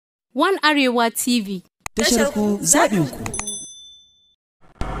One Arewa TV. Tasharku zaɓinku.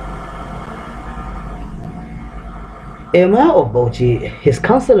 Mayor of Bauchi, his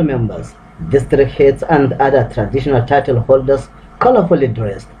council members, district heads and other traditional title holders colorfully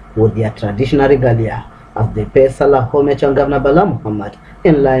dressed with their traditional regalia as they pay Sallah homage on Governor Bala Muhammad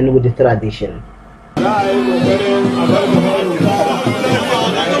in line with the tradition.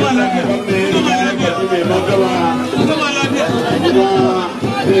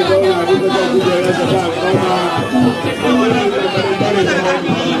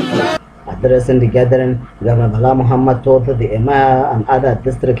 Addressing the gathering, Governor Bala Muhammad told the Emir and other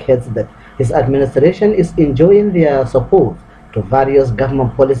district heads that his administration is enjoying their support to various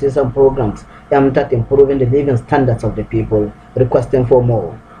government policies and programs aimed at improving the living standards of the people, requesting for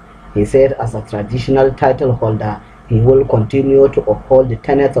more. He said as a traditional title holder, he will continue to uphold the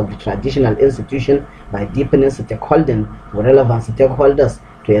tenets of the traditional institution by deepening stakeholding with relevant stakeholders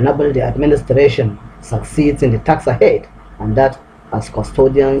to enable the administration succeeds in the task ahead, and that as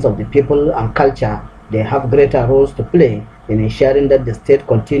custodians of the people and culture, they have greater roles to play in ensuring that the state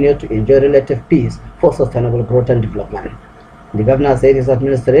continue to enjoy relative peace for sustainable growth and development. The governor said his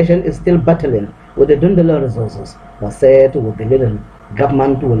administration is still battling with the dwindling resources, but said with the little,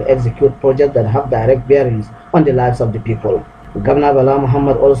 government will execute projects that have direct bearings on the lives of the people. Governor Bala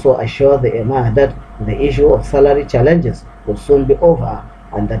Muhammad also assured the Emir that the issue of salary challenges will soon be over,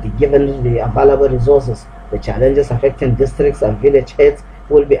 and that given the available resources, the challenges affecting districts and village heads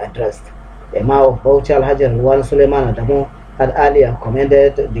will be addressed. Emir of Bauchi Alhaji Hawan Suleiman Adamu had earlier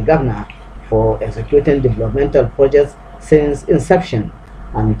commended the governor for executing developmental projects since inception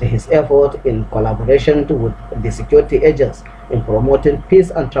and his effort in collaboration with the security agents in promoting peace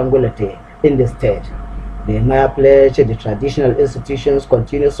and tranquility in the state. The Emir pledged the traditional institutions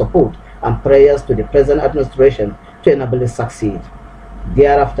continued support and prayers to the present administration to enable it succeed.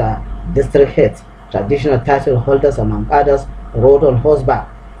 Thereafter, district heads, traditional title holders among others, rode on horseback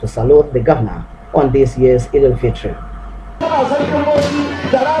to salute the governor on this year's Eid al-Fitr.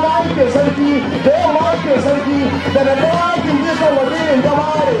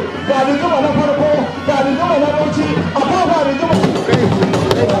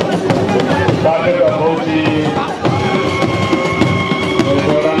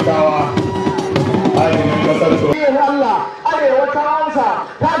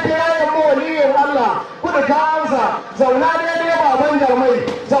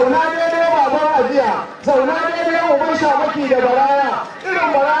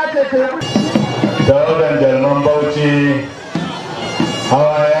 Tawagan Jalman Bauchi,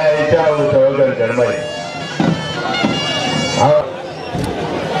 Hawa ya yi kyawu tawagan Jalmai.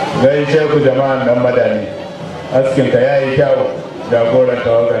 Gaishe ku jama'an dan madani, askinka ya yi kyawu jagoran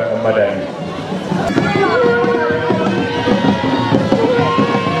tawagan dan madani.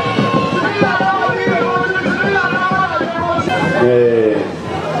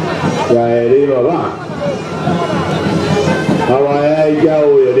 Ya yi baba. Hawa ya yi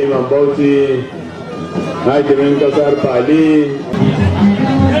kyawu ya liman Bauchi, hakimin kasar Bali.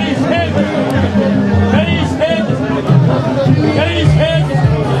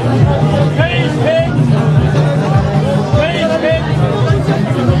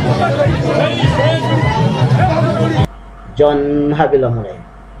 John Habilamure,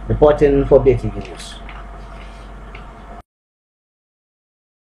 reporting for BATV News.